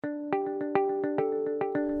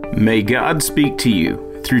May God speak to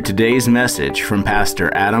you through today's message from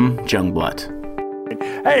Pastor Adam Jungblut.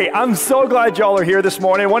 Hey, I'm so glad y'all are here this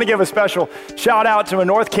morning. I want to give a special shout out to the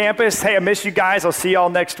North Campus. Hey, I miss you guys. I'll see y'all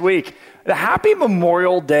next week. The happy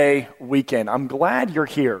Memorial Day weekend. I'm glad you're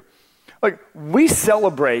here. Look, we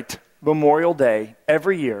celebrate Memorial Day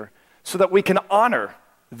every year so that we can honor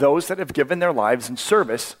those that have given their lives in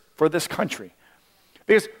service for this country.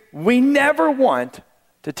 Because we never want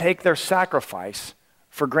to take their sacrifice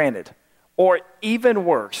for granted, or even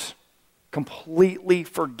worse, completely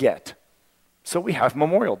forget. So we have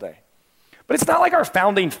Memorial Day. But it's not like our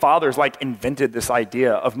founding fathers invented this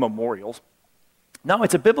idea of memorials. No,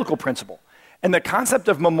 it's a biblical principle. And the concept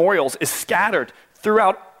of memorials is scattered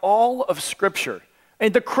throughout all of Scripture.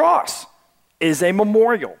 And the cross is a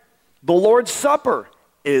memorial. The Lord's Supper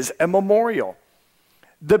is a memorial.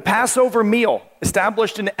 The Passover meal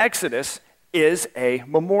established in Exodus is a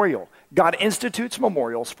memorial. God institutes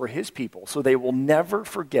memorials for his people so they will never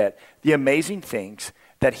forget the amazing things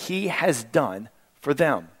that he has done for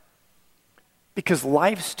them. Because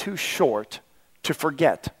life's too short to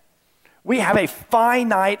forget. We have a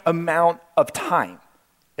finite amount of time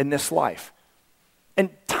in this life. And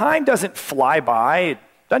time doesn't fly by, it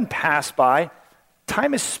doesn't pass by.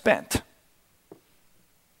 Time is spent.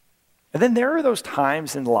 And then there are those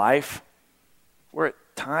times in life where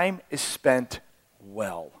time is spent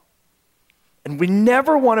well. And we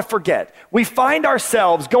never want to forget. We find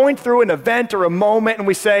ourselves going through an event or a moment and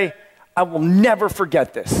we say, I will never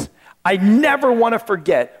forget this. I never want to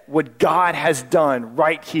forget what God has done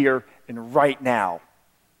right here and right now.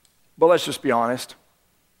 But let's just be honest.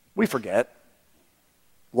 We forget.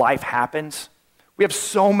 Life happens. We have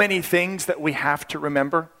so many things that we have to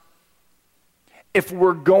remember. If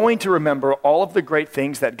we're going to remember all of the great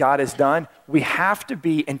things that God has done, we have to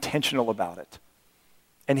be intentional about it.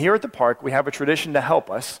 And here at the park, we have a tradition to help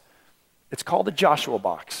us. It's called the Joshua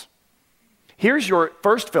Box. Here's your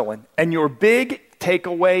first fill-in and your big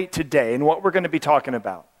takeaway today, and what we're going to be talking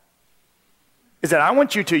about is that I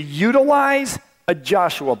want you to utilize a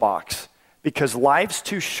Joshua Box because life's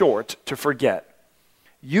too short to forget.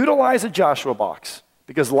 Utilize a Joshua Box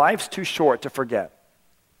because life's too short to forget.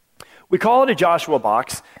 We call it a Joshua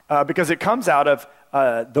Box because it comes out of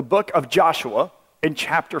the book of Joshua in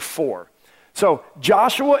chapter 4. So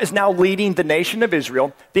Joshua is now leading the nation of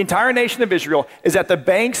Israel. The entire nation of Israel is at the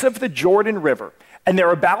banks of the Jordan River, and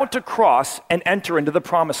they're about to cross and enter into the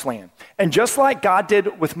promised land. And just like God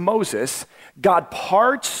did with Moses, God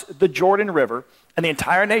parts the Jordan River, and the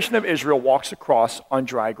entire nation of Israel walks across on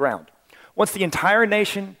dry ground. Once the entire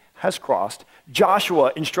nation has crossed,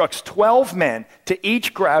 Joshua instructs 12 men to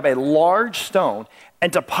each grab a large stone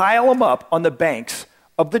and to pile them up on the banks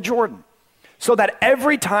of the Jordan. So that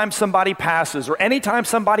every time somebody passes or anytime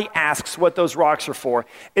somebody asks what those rocks are for,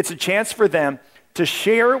 it's a chance for them to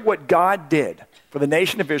share what God did for the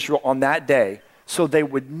nation of Israel on that day so they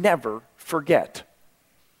would never forget.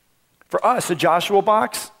 For us, a Joshua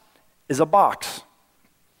Box is a box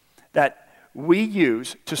that we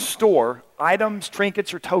use to store items,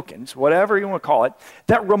 trinkets, or tokens, whatever you want to call it,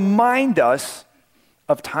 that remind us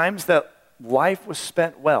of times that life was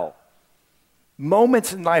spent well.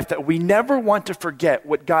 Moments in life that we never want to forget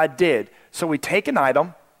what God did. So we take an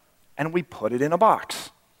item and we put it in a box.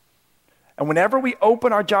 And whenever we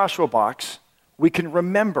open our Joshua Box, we can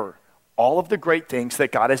remember all of the great things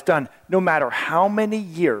that God has done, no matter how many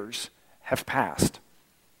years have passed.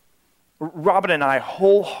 Robin and I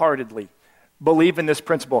wholeheartedly believe in this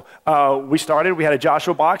principle. We had a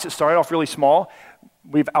Joshua Box. It started off really small.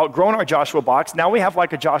 We've outgrown our Joshua Box. Now we have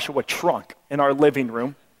like a Joshua trunk in our living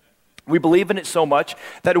room. We believe in it so much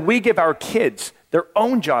that we give our kids their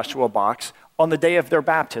own Joshua Box on the day of their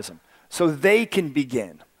baptism so they can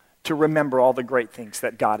begin to remember all the great things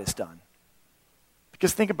that God has done.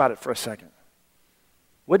 Because think about it for a second.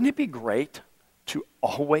 Wouldn't it be great to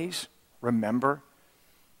always remember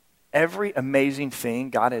every amazing thing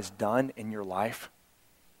God has done in your life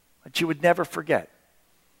that you would never forget?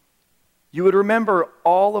 You would remember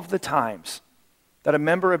all of the times that a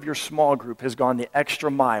member of your small group has gone the extra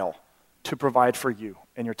mile to provide for you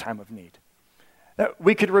in your time of need. That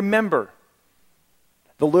we could remember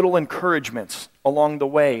the little encouragements along the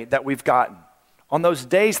way that we've gotten on those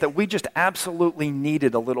days that we just absolutely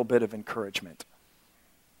needed a little bit of encouragement.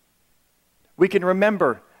 We can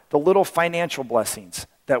remember the little financial blessings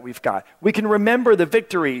that we've got. We can remember the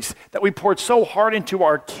victories that we poured so hard into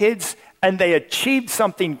our kids and they achieved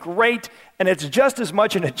something great, and it's just as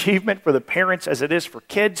much an achievement for the parents as it is for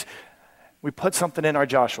kids. We put something in our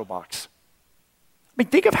Joshua Box. I mean,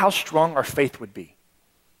 think of how strong our faith would be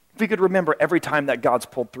if we could remember every time that God's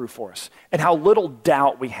pulled through for us and how little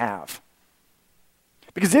doubt we have.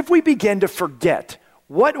 Because if we begin to forget,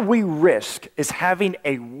 what we risk is having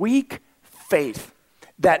a weak faith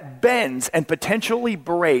that bends and potentially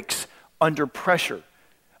breaks under pressure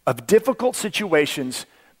of difficult situations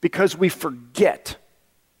because we forget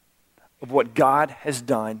of what God has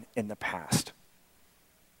done in the past.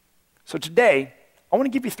 So today, I want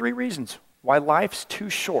to give you 3 reasons why life's too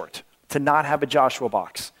short to not have a Joshua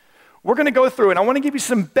box. We're going to go through and I want to give you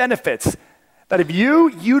some benefits that if you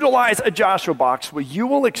utilize a Joshua box, what you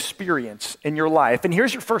will experience in your life. And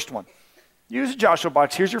here's your first one. Use a Joshua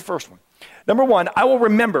box. Here's your first one. Number 1, I will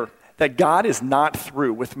remember that God is not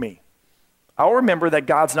through with me. I'll remember that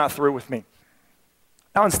God's not through with me.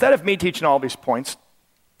 Now, instead of me teaching all these points,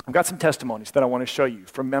 I've got some testimonies that I want to show you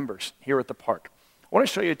from members here at the park. I want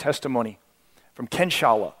to show you a testimony from Ken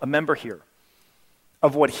Shala, a member here,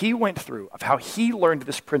 of what he went through, of how he learned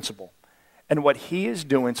this principle, and what he is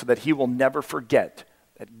doing so that he will never forget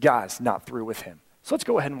that God's not through with him. So let's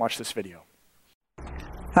go ahead and watch this video.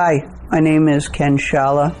 Hi, my name is Ken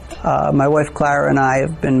Shala. My wife Clara and I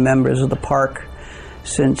have been members of the park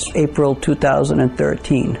since April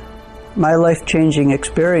 2013. My life-changing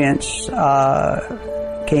experience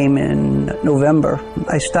came in November.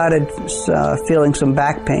 I started feeling some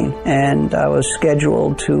back pain, and I was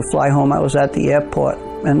scheduled to fly home. I was at the airport,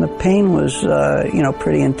 and the pain was,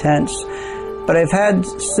 pretty intense. But I've had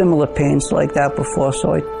similar pains like that before,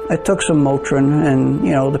 so I took some Motrin,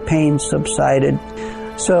 and, the pain subsided.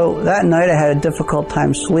 So that night I had a difficult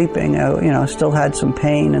time sleeping. I still had some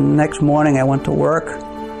pain, and the next morning I went to work,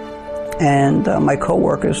 and my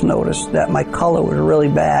coworkers noticed that my color was really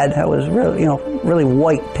bad. I was really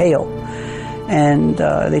white, pale, and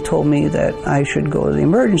they told me that I should go to the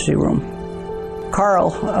emergency room.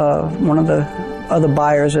 Carl, one of the other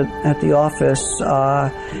buyers at the office,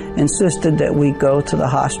 insisted that we go to the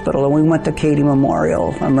hospital, and we went to Katy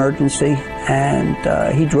Memorial Emergency, and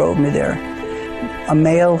he drove me there. A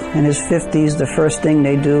male in his 50s, the first thing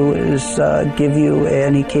they do is give you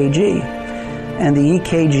an EKG. And the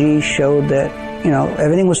EKG showed that,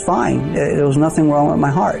 everything was fine. There was nothing wrong with my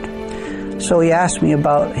heart. So he asked me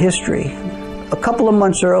about history. A couple of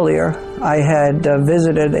months earlier, I had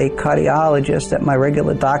visited a cardiologist at my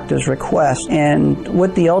regular doctor's request. And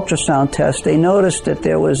with the ultrasound test, they noticed that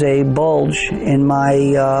there was a bulge in my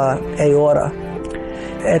aorta.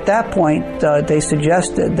 At that point, they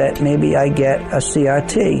suggested that maybe I get a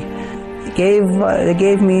CRT. They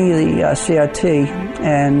gave me the CRT,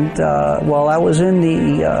 and while I was in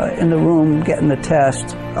the room getting the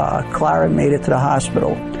test, Clara made it to the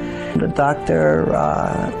hospital. The doctor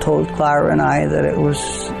told Clara and I that it was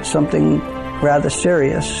something rather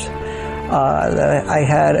serious, that I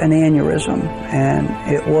had an aneurysm, and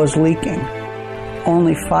it was leaking.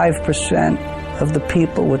 Only 5% of the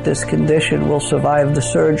people with this condition will survive the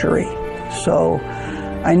surgery. So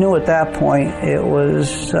I knew at that point it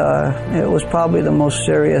was probably the most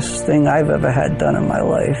serious thing I've ever had done in my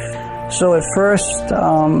life. So at first,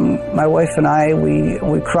 my wife and I,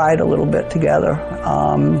 we cried a little bit together.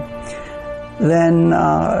 Then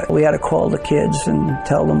we had to call the kids and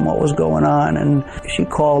tell them what was going on, and she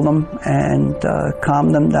called them and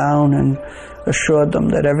calmed them down and assured them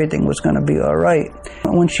that everything was going to be all right.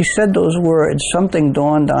 When she said those words, something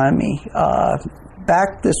dawned on me.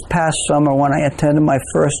 Back this past summer when I attended my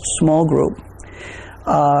first small group,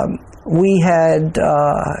 we had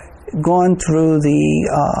gone through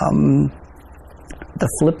the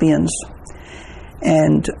Philippians,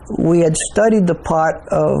 and we had studied the part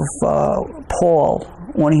of Paul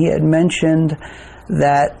when he had mentioned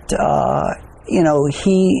that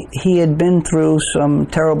he had been through some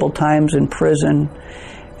terrible times in prison,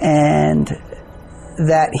 and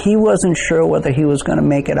that he wasn't sure whether he was going to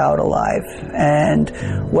make it out alive, and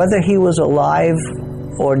whether he was alive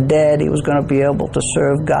or dead, he was going to be able to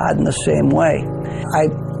serve God in the same way. I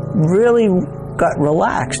really got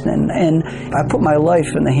relaxed, and I put my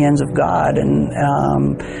life in the hands of God, and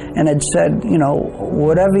had said,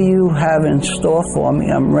 whatever you have in store for me,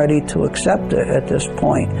 I'm ready to accept it at this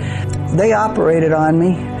point. They operated on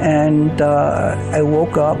me, and I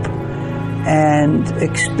woke up and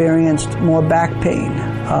experienced more back pain.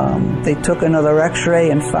 They took another x-ray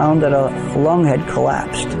and found that a lung had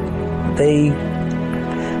collapsed. They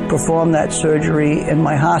performed that surgery in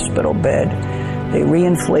my hospital bed. They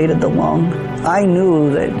reinflated the lung. I knew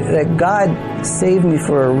that God saved me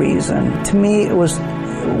for a reason. To me, it was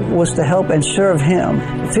to help and serve Him.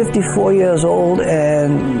 54 years old,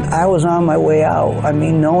 and I was on my way out. I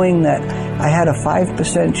mean, knowing that I had a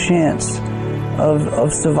 5% chance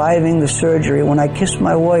of surviving the surgery, when I kissed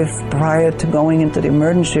my wife prior to going into the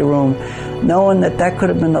emergency room, knowing that that could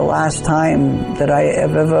have been the last time that I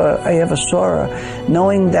ever saw her,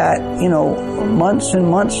 knowing that, months and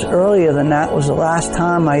months earlier than that was the last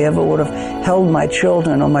time I ever would have held my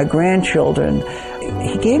children or my grandchildren.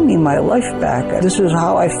 He gave me my life back. This is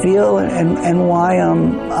how I feel and why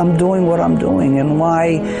I'm doing what I'm doing, and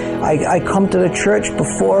why I come to the church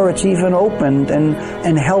before it's even opened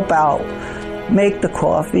and help out, make the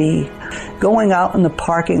coffee, going out in the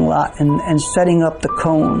parking lot and setting up the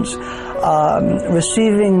cones,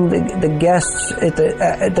 receiving the guests,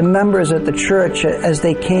 the members at the church as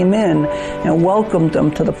they came in, and welcomed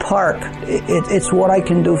them to the park. It's what I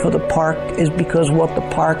can do for the park is because what the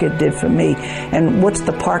park it did for me. And what's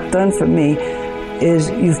the park done for me is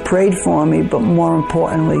you've prayed for me, but more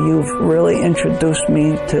importantly, you've really introduced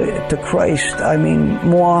me to Christ. I mean,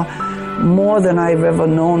 more than I've ever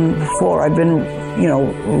known before. I've been,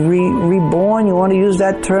 reborn. You want to use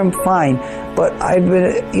that term? Fine. But I've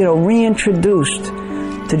been, reintroduced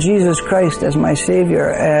to Jesus Christ as my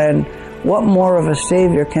Savior. And what more of a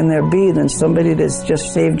Savior can there be than somebody that's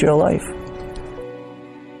just saved your life?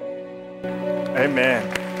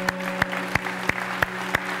 Amen.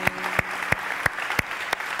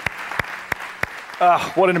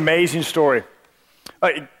 What an amazing story.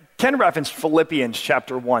 Ken referenced Philippians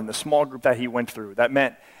chapter 1, the small group that he went through. That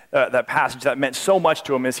meant that passage that meant so much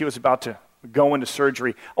to him as he was about to go into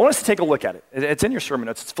surgery. I want us to take a look at it. It's in your sermon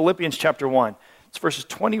notes. It's Philippians chapter 1. It's verses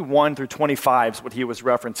 21 through 25 is what he was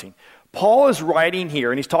referencing. Paul is writing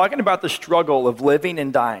here, and he's talking about the struggle of living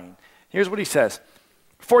and dying. Here's what he says.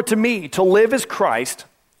 For to me, to live is Christ,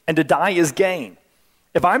 and to die is gain.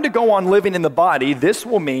 If I'm to go on living in the body, this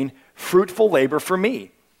will mean fruitful labor for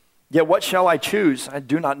me. Yet what shall I choose? I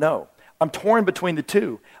do not know. I'm torn between the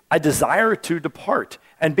two. I desire to depart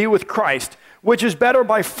and be with Christ, which is better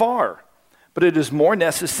by far. But it is more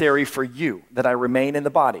necessary for you that I remain in the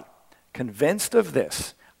body. Convinced of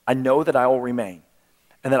this, I know that I will remain,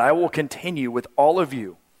 and that I will continue with all of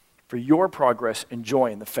you for your progress and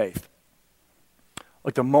joy in the faith.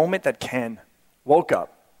 Like the moment that Ken woke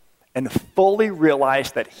up and fully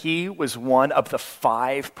realized that he was one of the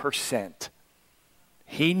 5%,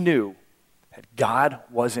 he knew that God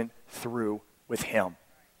wasn't through with him.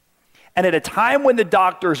 And at a time when the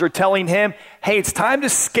doctors are telling him, hey, it's time to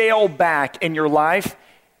scale back in your life,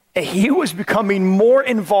 he was becoming more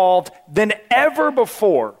involved than ever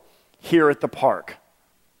before here at the park.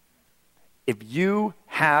 If you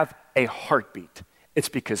have a heartbeat, it's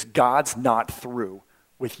because God's not through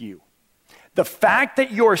with you. The fact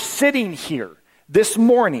that you're sitting here this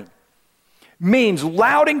morning means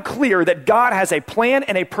loud and clear that God has a plan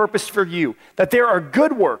and a purpose for you, that there are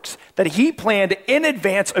good works that he planned in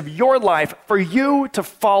advance of your life for you to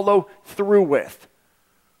follow through with.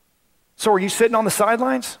 So are you sitting on the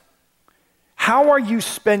sidelines? How are you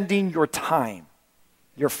spending your time,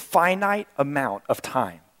 your finite amount of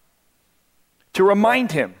time? To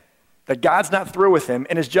remind him that God's not through with him,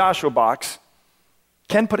 in his Joshua box,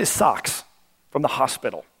 Ken put his socks from the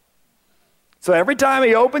hospital. So every time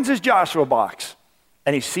he opens his Joshua box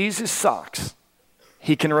and he sees his socks,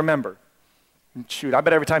 he can remember. Shoot, I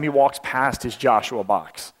bet every time he walks past his Joshua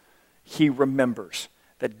box, he remembers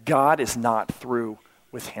that God is not through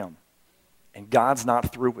with him. And God's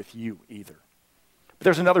not through with you either. But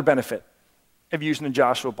there's another benefit of using the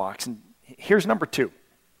Joshua box. And here's number 2.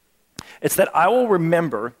 It's that I will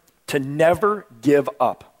remember to never give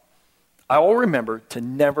up. I will remember to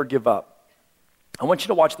never give up. I want you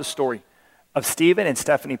to watch the story of Stephen and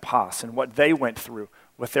Stephanie Pass and what they went through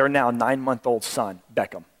with their now 9-month-old son,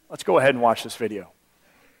 Beckham. Let's go ahead and watch this video.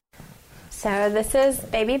 So this is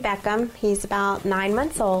baby Beckham. He's about 9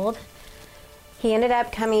 months old. He ended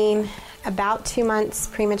up coming about 2 months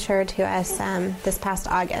premature to us this past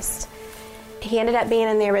August. He ended up being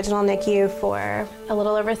in the original NICU for a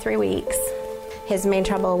little over 3 weeks. His main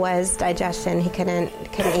trouble was digestion. He couldn't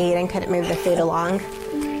eat and couldn't move the food along.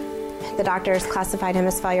 The doctors classified him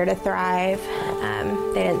as failure to thrive.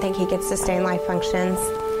 They didn't think he could sustain life functions.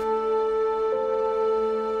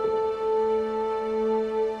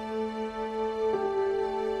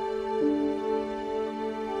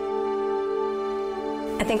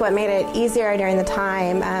 I think what made it easier during the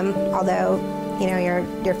time, although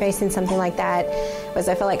you're facing something like that, was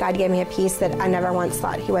I feel like God gave me a peace that I never once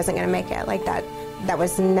thought he wasn't going to make it. Like that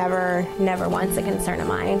was never once a concern of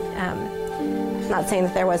mine. Not saying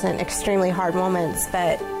that there wasn't extremely hard moments,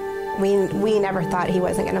 but we never thought he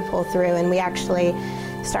wasn't going to pull through, and we actually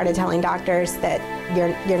started telling doctors that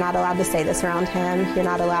you're not allowed to say this around him. You're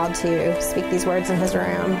not allowed to speak these words in his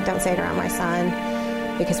room. Don't say it around my son.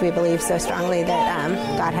 because we believe so strongly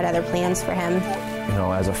that God had other plans for him. You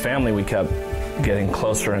know, as a family, we kept getting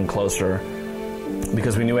closer and closer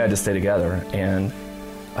because we knew we had to stay together, and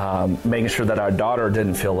making sure that our daughter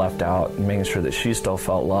didn't feel left out, and making sure that she still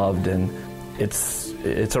felt loved. And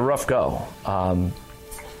it's a rough go.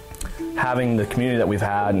 Having the community that we've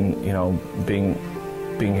had, and you know, being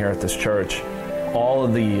here at this church, all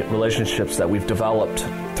of the relationships that we've developed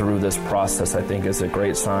through this process, I think, is a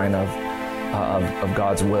great sign of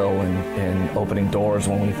God's will and opening doors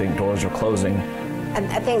when we think doors are closing.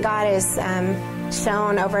 I think God has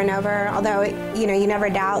shown over and over, although you know you never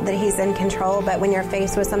doubt that He's in control, but when you're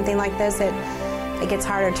faced with something like this, it gets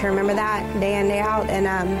harder to remember that day in, day out. And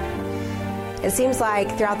it seems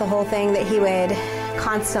like throughout the whole thing that He would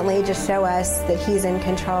constantly just show us that He's in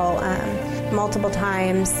control. Multiple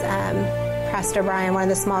times, Pastor Brian, one of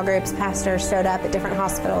the small groups pastors, showed up at different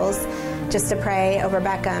hospitals just to pray over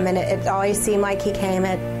Beckham, and it always seemed like he came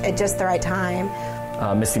at just the right time.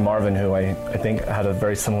 Missy Marvin, who I think had a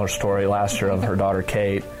very similar story last year of her daughter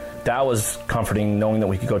Kate, that was comforting, knowing that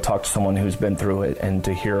we could go talk to someone who's been through it and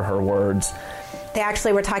to hear her words. They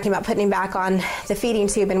actually were talking about putting him back on the feeding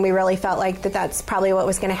tube, and we really felt like that's probably what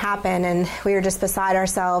was going to happen, and we were just beside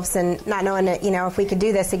ourselves and not knowing that, you know, if we could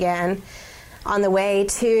do this again. On the way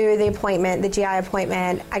to the appointment, the GI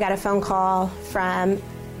appointment, I got a phone call from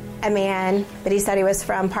a man, but he said he was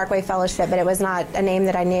from Parkway Fellowship, but it was not a name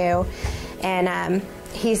that I knew. And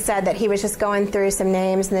he said that he was just going through some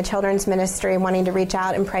names in the children's ministry, wanting to reach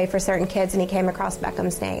out and pray for certain kids, and he came across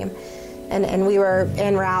Beckham's name. And we were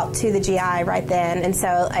en route to the GI right then. And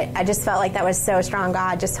so I just felt like that was so strong.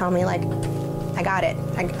 God just told me, like, I got it.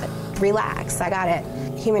 Relax, I got it.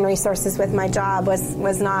 Human resources with my job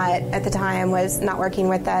was not, at the time, was not working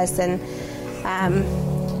with us. And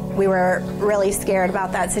we were really scared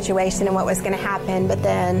about that situation and what was going to happen. But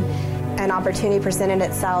then an opportunity presented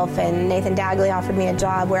itself, and Nathan Dagley offered me a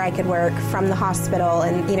job where I could work from the hospital.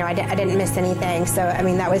 And, you know, I didn't miss anything. So, I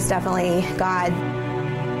mean, that was definitely God.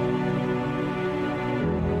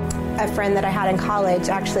 A friend that I had in college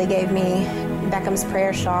actually gave me Beckham's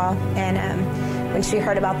prayer shawl, and when she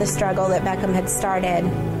heard about the struggle that Beckham had started,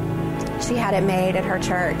 she had it made at her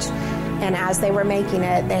church. And as they were making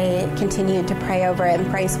it, they continued to pray over it and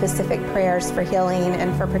pray specific prayers for healing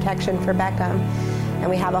and for protection for Beckham. And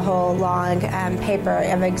we have a whole long paper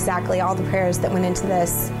of exactly all the prayers that went into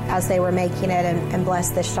this as they were making it and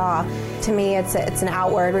blessed this shawl. To me, it's an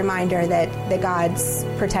outward reminder that God's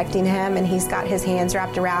protecting him, and He's got His hands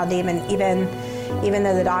wrapped around him. And even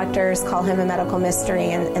though the doctors call him a medical mystery,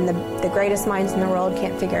 and the greatest minds in the world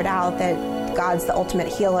can't figure it out, that God's the ultimate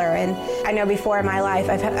healer. And I know before in my life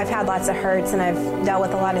I've had lots of hurts and I've dealt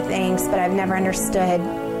with a lot of things, but I've never understood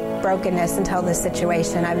brokenness until this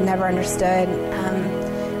situation. I've never understood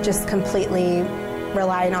just completely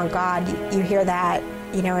relying on God. You hear that,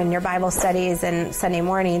 you know, in your Bible studies and Sunday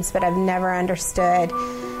mornings, but I've never understood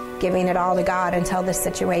giving it all to God until this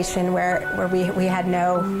situation where we had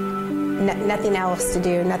nothing else to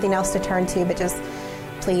do, nothing else to turn to, but just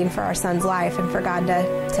pleading for our son's life and for God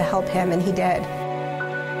to help him, and He did.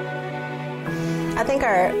 I think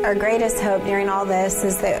our greatest hope during all this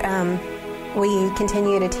is that we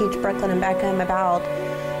continue to teach Brooklyn and Beckham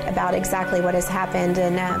about exactly what has happened,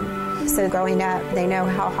 and so growing up, they know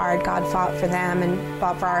how hard God fought for them and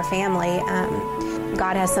fought for our family.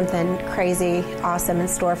 God has something crazy, awesome in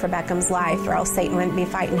store for Beckham's life, or else Satan wouldn't be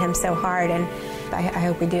fighting him so hard. And I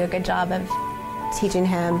hope we do a good job of teaching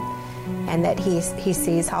him, and that he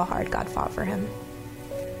sees how hard God fought for him.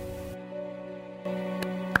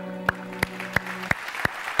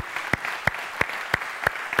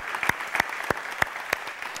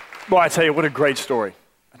 Well, I tell you, what a great story.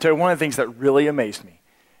 I tell you, one of the things that really amazed me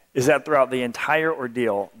is that throughout the entire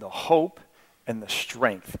ordeal, the hope and the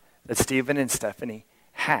strength that Stephen and Stephanie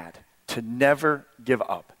had to never give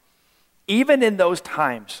up. Even in those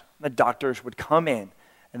times, the doctors would come in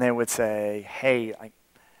and they would say, hey,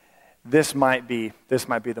 this might be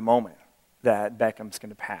the moment that Beckham's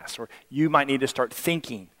going to pass, or you might need to start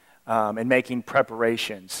thinking and making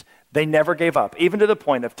preparations. They never gave up, even to the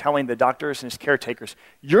point of telling the doctors and his caretakers,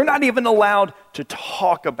 you're not even allowed to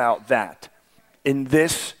talk about that in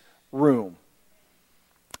this room.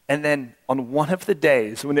 And then on one of the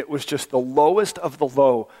days when it was just the lowest of the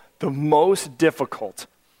low, the most difficult,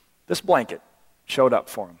 this blanket showed up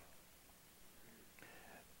for him.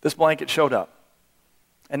 This blanket showed up.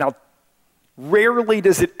 And now, rarely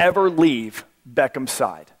does it ever leave Beckham's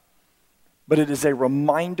side, but it is a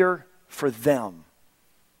reminder for them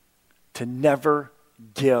to never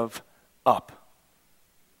give up.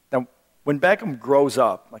 Now, when Beckham grows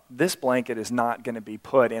up, like, this blanket is not going to be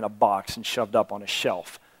put in a box and shoved up on a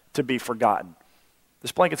shelf to be forgotten.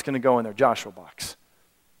 This blanket's going to go in their Joshua box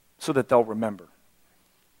so that they'll remember.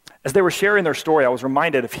 As they were sharing their story, I was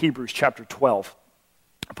reminded of Hebrews chapter 12.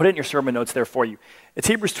 I put it in your sermon notes there for you. It's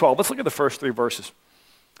Hebrews 12. Let's look at the first 3 verses.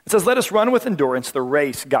 It says, "Let us run with endurance the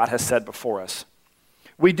race God has set before us.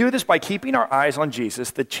 We do this by keeping our eyes on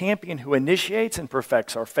Jesus, the champion who initiates and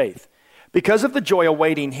perfects our faith. Because of the joy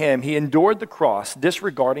awaiting him, he endured the cross,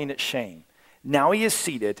 disregarding its shame. Now he is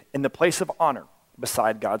seated in the place of honor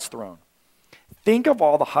beside God's throne. Think of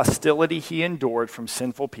all the hostility he endured from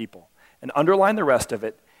sinful people, and underline the rest of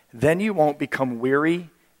it. Then you won't become weary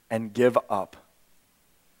and give up."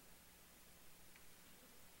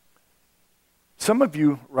 Some of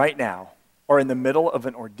you right now are in the middle of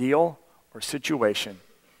an ordeal or situation,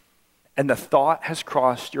 and the thought has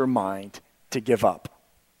crossed your mind to give up.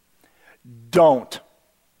 Do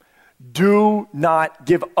not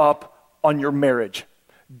give up on your marriage.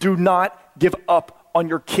 Do not give up on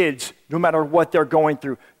your kids, no matter what they're going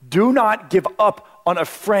through. Do not give up on a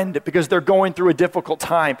friend because they're going through a difficult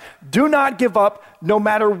time. Do not give up no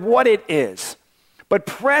matter what it is, but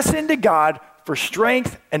press into God for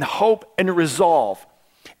strength and hope and resolve.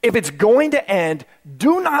 If it's going to end,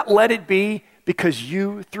 do not let it be because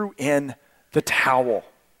you threw in the towel.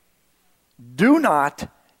 Do not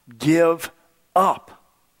give up.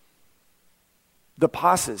 The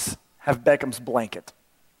Passes have Beckham's blanket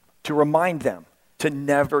to remind them to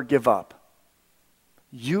never give up.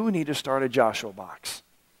 You need to start a Joshua box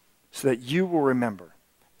so that you will remember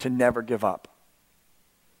to never give up.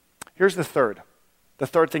 Here's the third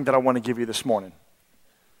thing that I want to give you this morning.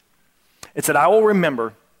 It's that I will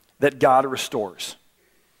remember that God restores.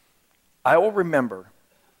 I will remember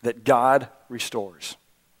that God restores.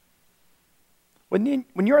 When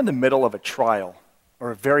you're in the middle of a trial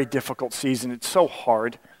or a very difficult season, it's so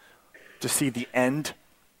hard to see the end.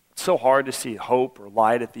 It's so hard to see hope or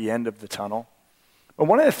light at the end of the tunnel. But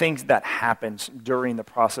one of the things that happens during the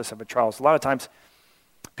process of a trial is a lot of times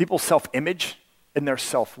people's self-image and their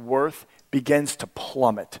self-worth begins to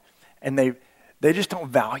plummet, and they just don't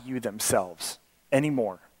value themselves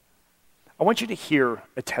anymore. I want you to hear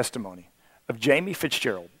a testimony of Jamie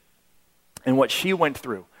Fitzgerald and what she went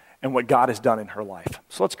through and what God has done in her life.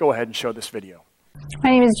 So let's go ahead and show this video.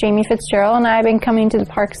 My name is Jamie Fitzgerald, and I've been coming to the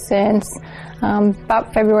park since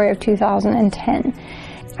about February of 2010.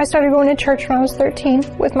 I started going to church when I was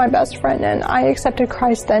 13 with my best friend, and I accepted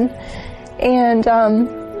Christ then. And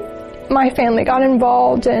my family got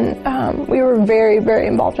involved, and we were very, very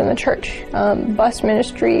involved in the church. Bus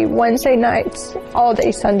ministry, Wednesday nights, all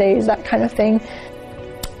day Sundays, that kind of thing.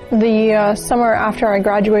 The summer after I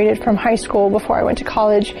graduated from high school, before I went to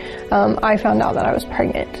college, I found out that I was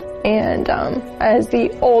pregnant. And as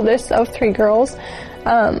the oldest of 3 girls,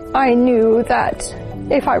 I knew that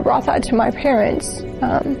if I brought that to my parents,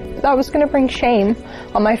 that was going to bring shame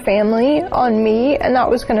on my family, on me, and that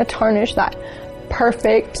was going to tarnish that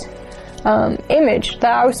perfect image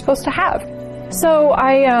that I was supposed to have. So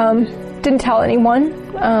I didn't tell anyone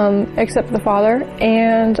except the father,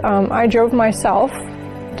 and I drove myself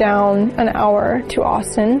down an hour to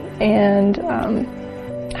Austin and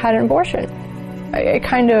had an abortion. It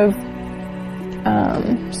kind of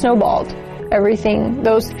snowballed everything,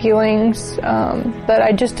 those feelings that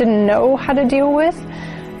I just didn't know how to deal with,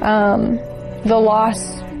 the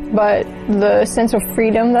loss, but the sense of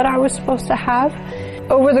freedom that I was supposed to have.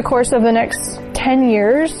 Over the course of the next 10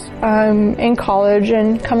 years, in college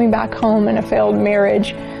and coming back home in a failed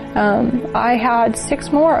marriage, I had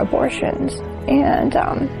 6 more abortions. And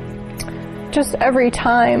just every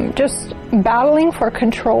time, just battling for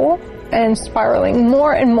control and spiraling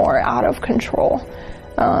more and more out of control.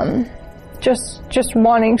 Just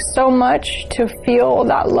wanting so much to feel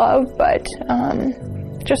that love, but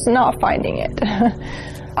just not finding it.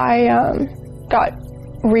 I got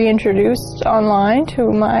reintroduced online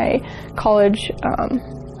to my college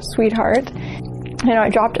sweetheart, and I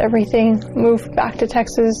dropped everything, moved back to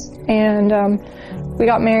Texas, and we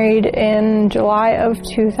got married in July of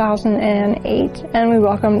 2008, and we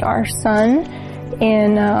welcomed our son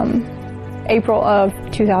in April of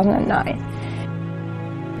 2009.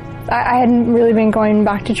 I hadn't really been going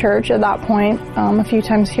back to church at that point, a few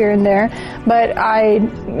times here and there, but I,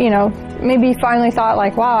 maybe finally thought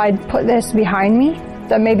like, wow, I'd put this behind me,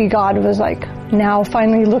 that maybe God was like now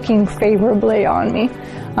finally looking favorably on me.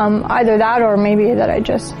 Either that or maybe that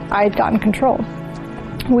I had gotten control.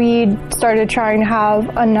 We started trying to have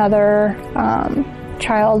another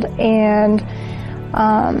child, and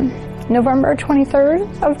November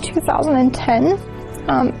 23rd of 2010,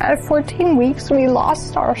 At 14 weeks, we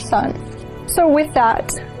lost our son. So with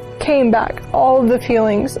that came back all of the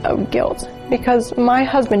feelings of guilt because my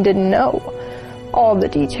husband didn't know all the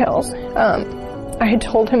details. I had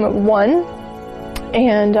told him of one,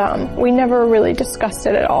 and we never really discussed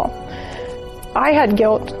it at all. I had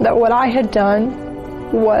guilt that what I had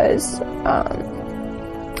done was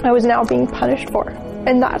I was now being punished for,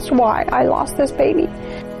 and that's why I lost this baby.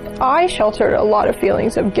 I sheltered a lot of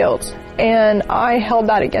feelings of guilt, and I held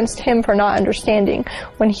that against him for not understanding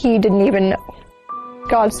when he didn't even know.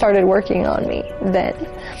 God started working on me then.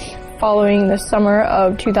 Following the summer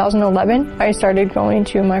of 2011, I started going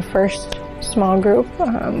to my first small group.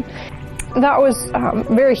 That was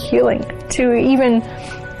very healing to even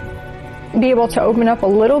be able to open up a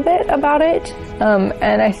little bit about it,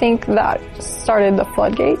 and I think that started the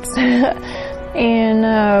floodgates. In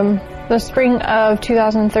the spring of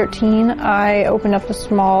 2013, I opened up the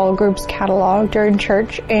small groups catalog during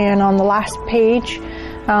church, and on the last page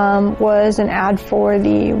was an ad for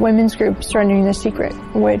the women's group Surrendering the Secret,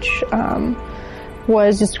 which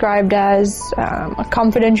was described as a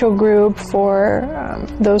confidential group for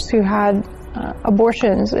those who had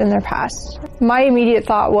abortions in their past. My immediate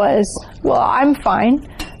thought was, well, I'm fine,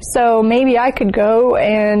 so maybe I could go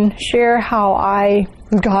and share how I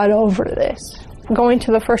got over this. Going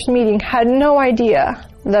to the first meeting, had no idea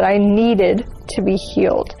that I needed to be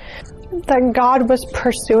healed. That God was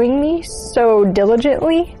pursuing me so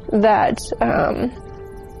diligently that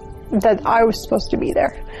that I was supposed to be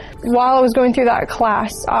there. While I was going through that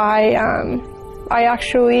class, I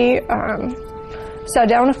actually sat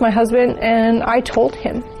down with my husband and I told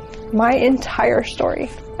him my entire story,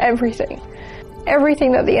 everything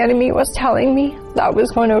that the enemy was telling me that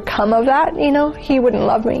was going to come of that. He wouldn't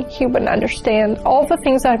love me, he wouldn't understand all the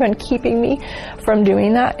things that have been keeping me from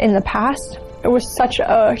doing that in the past. It was such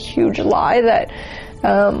a huge lie that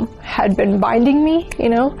had been binding me.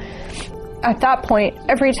 At that point,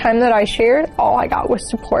 every time that I shared, all I got was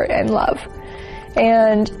support and love.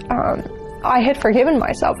 And I had forgiven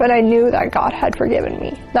myself, and I knew that God had forgiven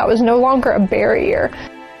me. That was no longer a barrier.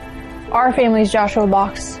 Our family's Joshua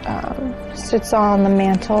box sits on the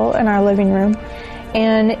mantle in our living room,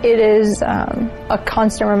 and it is a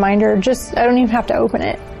constant reminder. I don't even have to open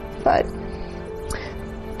it, but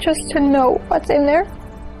just to know what's in there.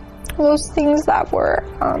 Those things that were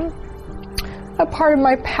a part of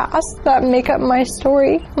my past that make up my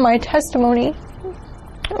story, my testimony,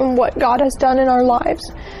 and what God has done in our lives.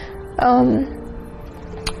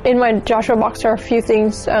 In my Joshua box are a few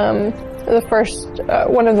things. One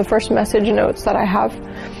of the first message notes that I have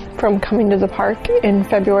from coming to the park in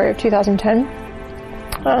February of 2010.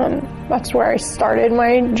 That's where I started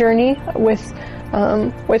my journey with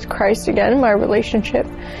Christ again, my relationship.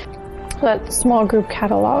 That small group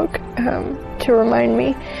catalog to remind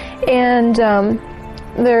me. And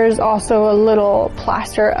there's also a little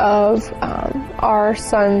plaster of our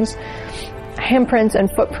son's handprints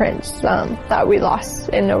and footprints that we lost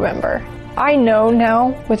in November. I know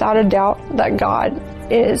now, without a doubt, that God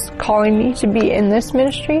is calling me to be in this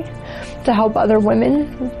ministry to help other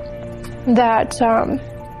women, that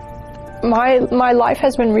my life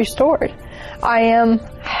has been restored. I am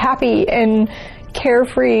happy and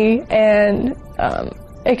carefree and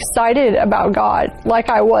excited about God like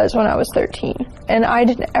I was when I was 13. And I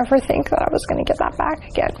didn't ever think that I was going to get that back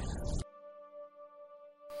again.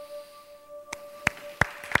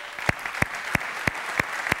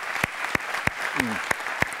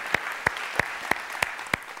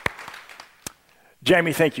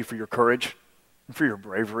 Jamie, thank you for your courage and for your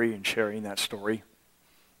bravery in sharing that story.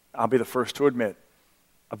 I'll be the first to admit,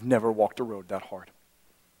 I've never walked a road that hard.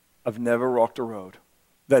 I've never walked a road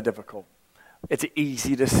that difficult. It's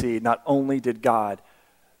easy to see not only did God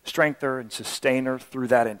strengthen her and sustain her through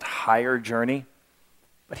that entire journey,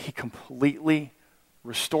 but he completely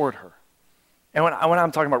restored her. And when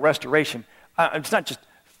I'm talking about restoration, it's not just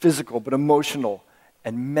physical, but emotional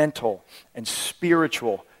and mental and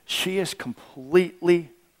spiritual. She is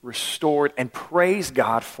completely restored, and praise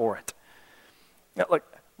God for it. Now,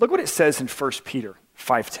 look what it says in 1 Peter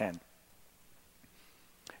 5:10.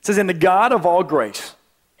 It says, "And the God of all grace,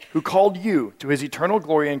 who called you to his eternal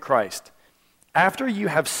glory in Christ, after you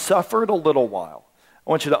have suffered a little while," I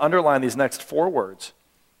want you to underline these next 4 words,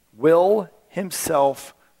 "will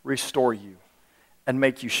himself restore you and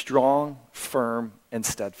make you strong, firm, and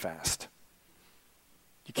steadfast."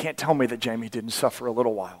 You can't tell me that Jamie didn't suffer a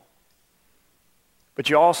little while. But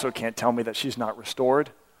you also can't tell me that she's not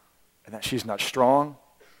restored and that she's not strong,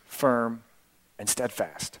 firm, and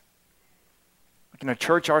steadfast. Like in a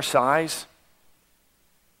church our size,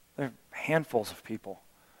 there are handfuls of people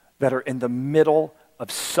that are in the middle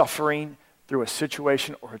of suffering through a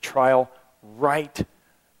situation or a trial right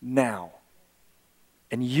now.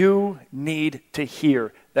 And you need to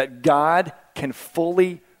hear that God can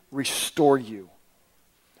fully restore you.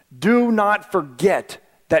 Do not forget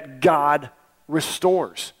that God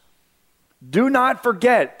restores. Do not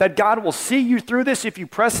forget that God will see you through this if you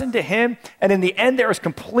press into Him, and in the end, there is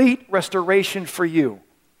complete restoration for you.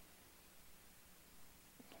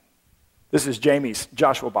 This is Jamie's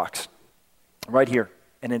Joshua box right here,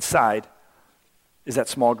 and inside is that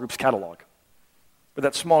small group's catalog, or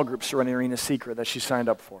that small group Surrendering a Secret that she signed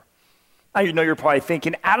up for. Now, you know, you're probably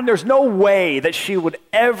thinking, Adam, there's no way that she would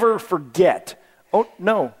ever forget. Oh,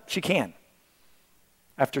 no, she can.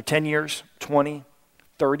 After 10 years, 20,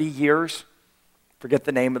 30 years, forget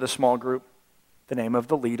the name of the small group, the name of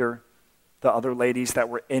the leader, the other ladies that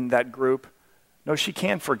were in that group. No, she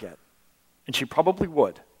can forget. And she probably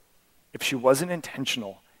would if she wasn't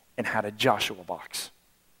intentional and had a Joshua box.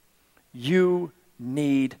 You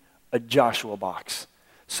need a Joshua box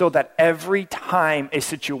so that every time a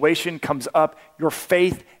situation comes up, your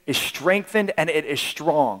faith is strengthened and it is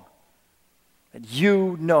strong. And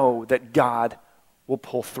you know that God will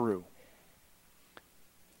pull through.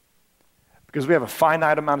 Because we have a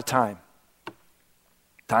finite amount of time.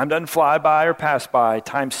 Time doesn't fly by or pass by,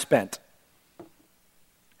 time's spent.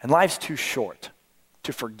 And life's too short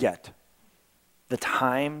to forget the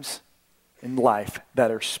times in life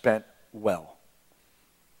that are spent well.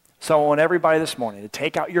 So I want everybody this morning to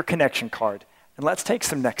take out your connection card and let's take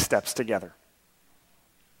some next steps together.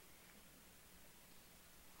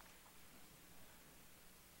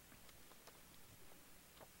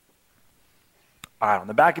 All right, on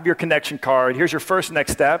the back of your connection card, here's your first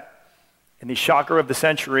next step. And the shocker of the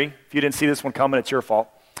century, if you didn't see this one coming, it's your fault.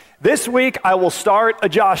 This week, I will start a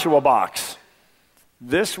Joshua box.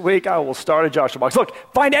 This week, I will start a Joshua box. Look,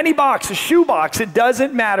 find any box, a shoe box, it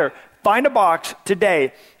doesn't matter. Find a box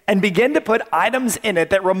today and begin to put items in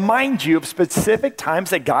it that remind you of specific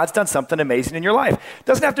times that God's done something amazing in your life. It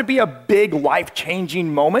doesn't have to be a big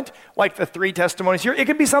life-changing moment like the 3 testimonies here. It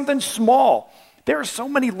could be something small. There are so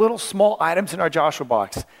many little small items in our Joshua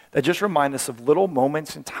box that just remind us of little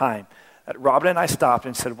moments in time that Robin and I stopped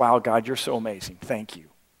and said, wow, God, you're so amazing. Thank you.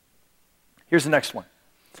 Here's the next one.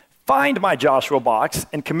 Find my Joshua box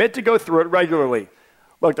and commit to go through it regularly.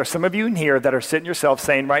 Look, there's some of you in here that are sitting yourself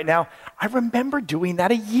saying right now, I remember doing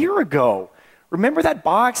that a year ago. Remember that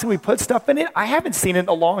box and we put stuff in it? I haven't seen it in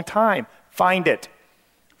a long time. Find it.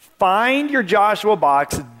 Find your Joshua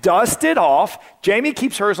box, dust it off. Jamie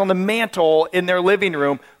keeps hers on the mantle in their living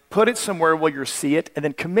room. Put it somewhere where you'll see it, and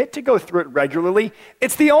then commit to go through it regularly.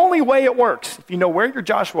 It's the only way it works, if you know where your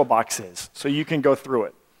Joshua box is, so you can go through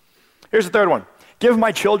it. Here's the third one. Give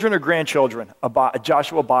my children or grandchildren a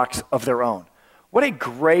Joshua box of their own. What a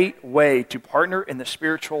great way to partner in the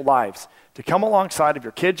spiritual lives, to come alongside of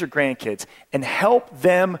your kids or grandkids and help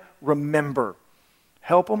them remember.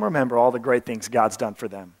 Help them remember all the great things God's done for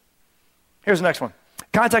them. Here's the next one.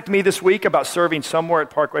 Contact me this week about serving somewhere at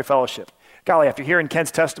Parkway Fellowship. Golly, after hearing Ken's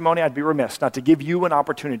testimony, I'd be remiss not to give you an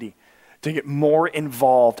opportunity to get more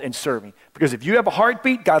involved in serving. Because if you have a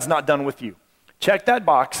heartbeat, God's not done with you. Check that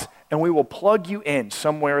box, and we will plug you in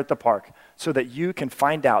somewhere at the park so that you can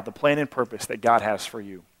find out the plan and purpose that God has for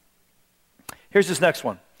you. Here's this next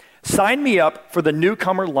one. Sign me up for the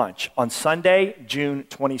newcomer lunch on Sunday, June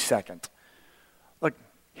 22nd. Look,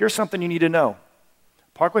 here's something you need to know.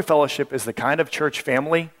 Parkway Fellowship is the kind of church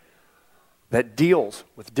family that deals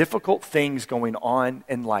with difficult things going on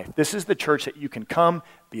in life. This is the church that you can come,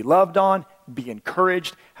 be loved on, be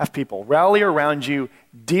encouraged, have people rally around you,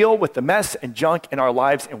 deal with the mess and junk in our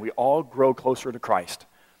lives, and we all grow closer to Christ.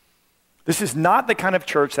 This is not the kind of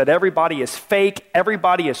church that everybody is fake,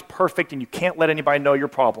 everybody is perfect, and you can't let anybody know your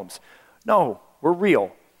problems. No, we're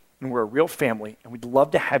real, and we're a real family, and we'd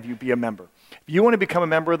love to have you be a member. If you want to become a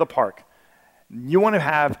member of the park, you want to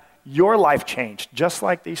have your life changed, just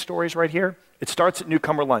like these stories right here, it starts at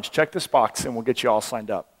newcomer lunch. Check this box, and we'll get you all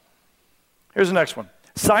signed up. Here's the next one.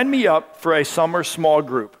 Sign me up for a summer small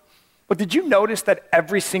group. But did you notice that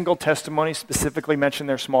every single testimony specifically mentioned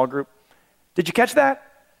their small group? Did you catch that?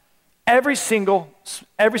 Every single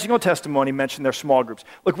testimony mentioned their small groups.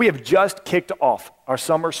 Look, we have just kicked off our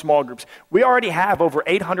summer small groups. We already have over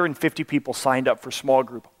 850 people signed up for small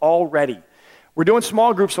group already. We're doing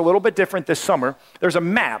small groups a little bit different this summer. There's a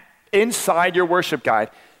map inside your worship guide.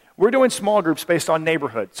 We're doing small groups based on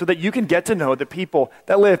neighborhood so that you can get to know the people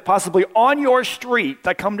that live possibly on your street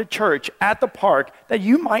that come to church at the park that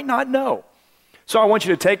you might not know. So I want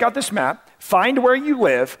you to take out this map, find where you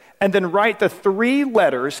live, and then write the 3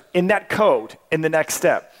 letters in that code in the next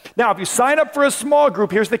step. Now, if you sign up for a small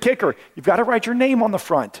group, here's the kicker. You've got to write your name on the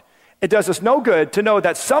front. It does us no good to know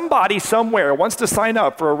that somebody somewhere wants to sign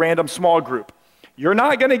up for a random small group. You're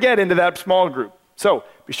not going to get into that small group. So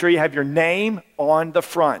be sure you have your name on the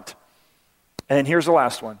front. And then here's the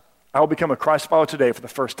last one. I will become a Christ follower today for the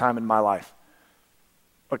first time in my life.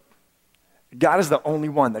 Look, God is the only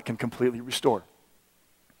one that can completely restore.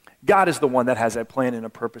 God is the one that has a plan and a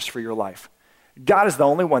purpose for your life. God is the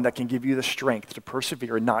only one that can give you the strength to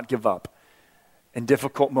persevere and not give up in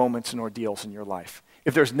difficult moments and ordeals in your life.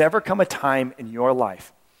 If there's never come a time in your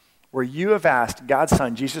life where you have asked God's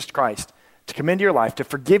Son, Jesus Christ, to come into your life, to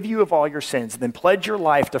forgive you of all your sins, and then pledge your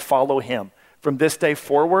life to follow him from this day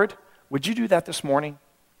forward, would you do that this morning?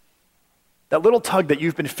 That little tug that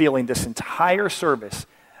you've been feeling this entire service,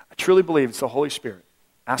 I truly believe it's the Holy Spirit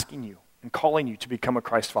asking you and calling you to become a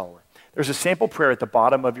Christ follower. There's a sample prayer at the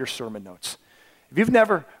bottom of your sermon notes. If you've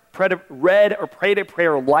never read or prayed a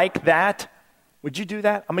prayer like that, would you do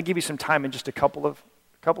that? I'm going to give you some time in just a couple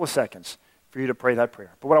of seconds for you to pray that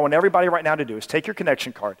prayer. But what I want everybody right now to do is take your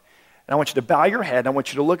connection card, and I want you to bow your head, and I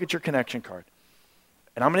want you to look at your connection card.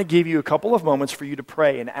 And I'm going to give you a couple of moments for you to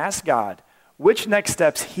pray and ask God which next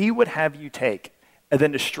steps he would have you take, and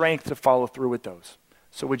then the strength to follow through with those.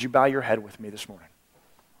 So would you bow your head with me this morning?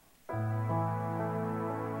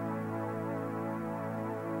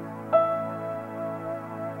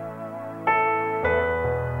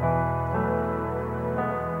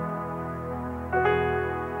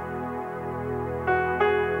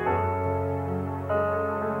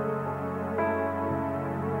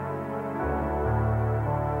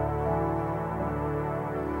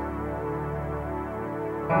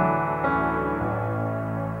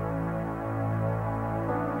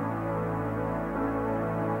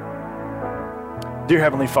 Dear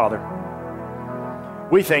Heavenly Father,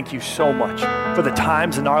 we thank you so much for the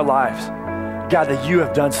times in our lives, God, that you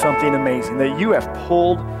have done something amazing, that you have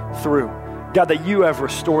pulled through. God, that you have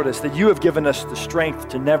restored us, that you have given us the strength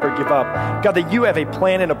to never give up. God, that you have a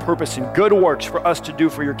plan and a purpose and good works for us to do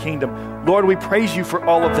for your kingdom. Lord, we praise you for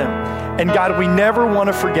all of them. And God, we never want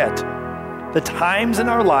to forget the times in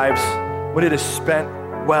our lives when it is spent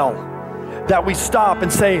well. That we stop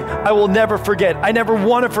and say, I will never forget. I never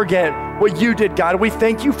want to forget what you did, God. We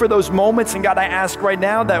thank you for those moments. And God, I ask right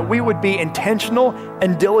now that we would be intentional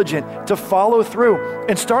and diligent to follow through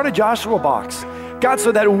and start a Joshua box. God,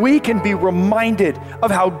 so that we can be reminded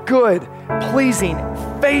of how good, pleasing,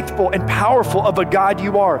 faithful, and powerful of a God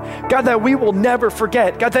you are. God, that we will never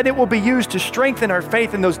forget. God, that it will be used to strengthen our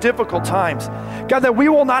faith in those difficult times. God, that we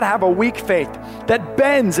will not have a weak faith that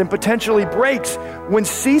bends and potentially breaks when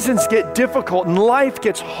seasons get difficult and life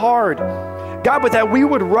gets hard. God, but that we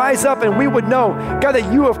would rise up and we would know, God,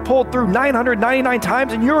 that you have pulled through 999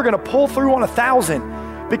 times and you're going to pull through on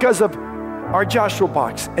 1,000 because of our Joshua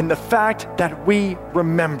box and the fact that we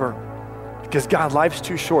remember. Because God, life's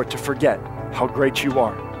too short to forget how great you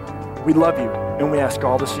are. We love you and we ask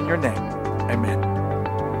all this in your name. Amen.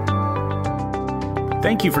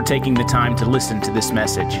 Thank you for taking the time to listen to this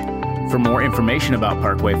message. For more information about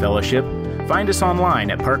Parkway Fellowship, find us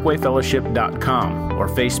online at parkwayfellowship.com or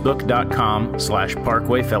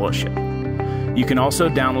facebook.com/Parkway Fellowship. You can also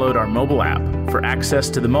download our mobile app for access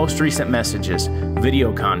to the most recent messages,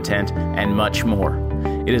 video content, and much more.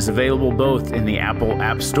 It is available both in the Apple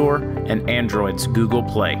App Store and Android's Google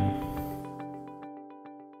Play.